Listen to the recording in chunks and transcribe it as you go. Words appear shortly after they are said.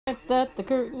That the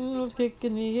curtain was kicked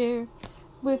in the air,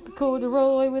 with the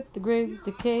corduroy, with the greatest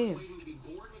of care,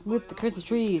 with the Christmas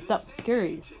tree, something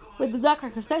scurried, with the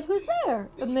nutcracker said, "Who's there?"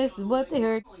 And this is what they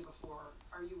heard.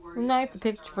 The night the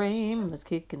picture frame was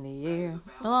kicked in the air,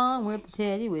 along with the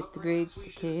teddy, with the greatest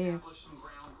of care,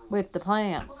 with the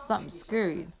plants, something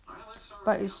scurried,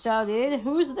 but he shouted,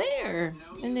 "Who's there?"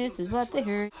 And this is what they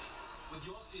heard.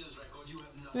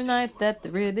 The night that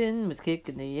the ribbon was kicked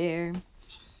in the air,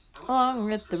 along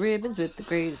with the ribbons, with the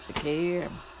greatest of care,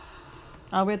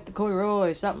 with the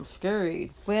corduroy, something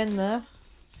scurried, when the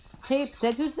tape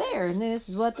said, "Who's there?" And this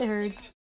is what they heard.